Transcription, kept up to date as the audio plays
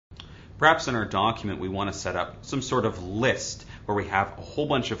Perhaps in our document we want to set up some sort of list where we have a whole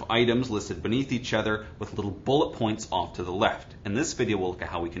bunch of items listed beneath each other with little bullet points off to the left. In this video we'll look at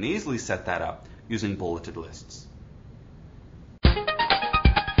how we can easily set that up using bulleted lists.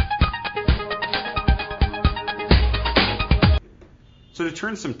 So to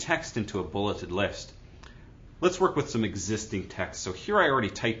turn some text into a bulleted list, let's work with some existing text. So here I already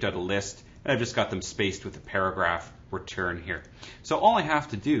typed out a list and I've just got them spaced with a paragraph return here. So all I have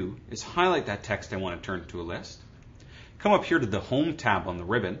to do is highlight that text I want to turn into a list, come up here to the Home tab on the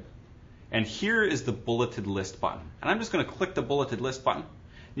ribbon, and here is the bulleted list button. And I'm just going to click the bulleted list button.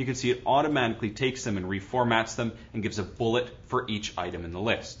 You can see it automatically takes them and reformats them and gives a bullet for each item in the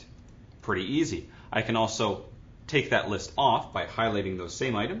list. Pretty easy. I can also take that list off by highlighting those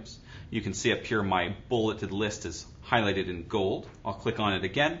same items. You can see up here my bulleted list is highlighted in gold. I'll click on it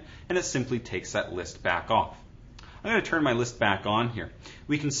again and it simply takes that list back off. I'm going to turn my list back on here.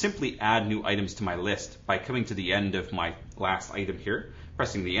 We can simply add new items to my list by coming to the end of my last item here,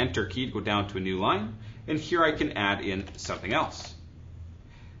 pressing the Enter key to go down to a new line, and here I can add in something else.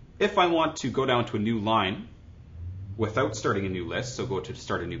 If I want to go down to a new line without starting a new list, so go to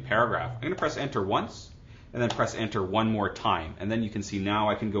start a new paragraph, I'm going to press Enter once, and then press Enter one more time. And then you can see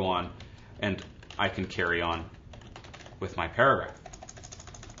now I can go on and I can carry on with my paragraph.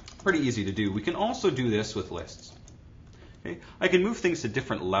 Pretty easy to do. We can also do this with lists. Okay. I can move things to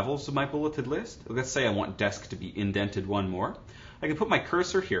different levels of my bulleted list. Let's say I want desk to be indented one more. I can put my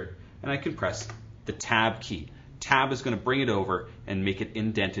cursor here and I can press the Tab key. Tab is going to bring it over and make it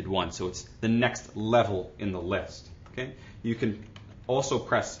indented one, so it's the next level in the list. Okay. You can also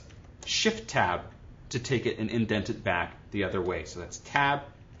press Shift Tab to take it and indent it back the other way. So that's Tab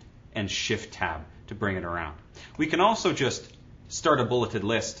and Shift Tab to bring it around. We can also just start a bulleted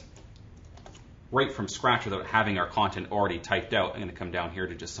list right from scratch without having our content already typed out. I'm going to come down here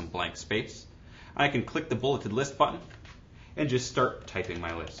to just some blank space. I can click the bulleted list button and just start typing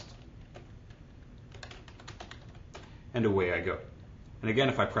my list. And away I go. And again,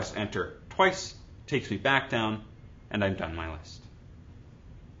 if I press Enter twice, it takes me back down and I've done my list.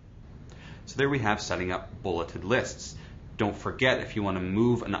 So there we have setting up bulleted lists. Don't forget, if you want to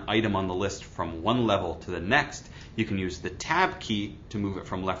move an item on the list from one level to the next, you can use the Tab key to move it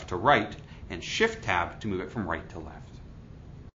from left to right and Shift Tab to move it from right to left.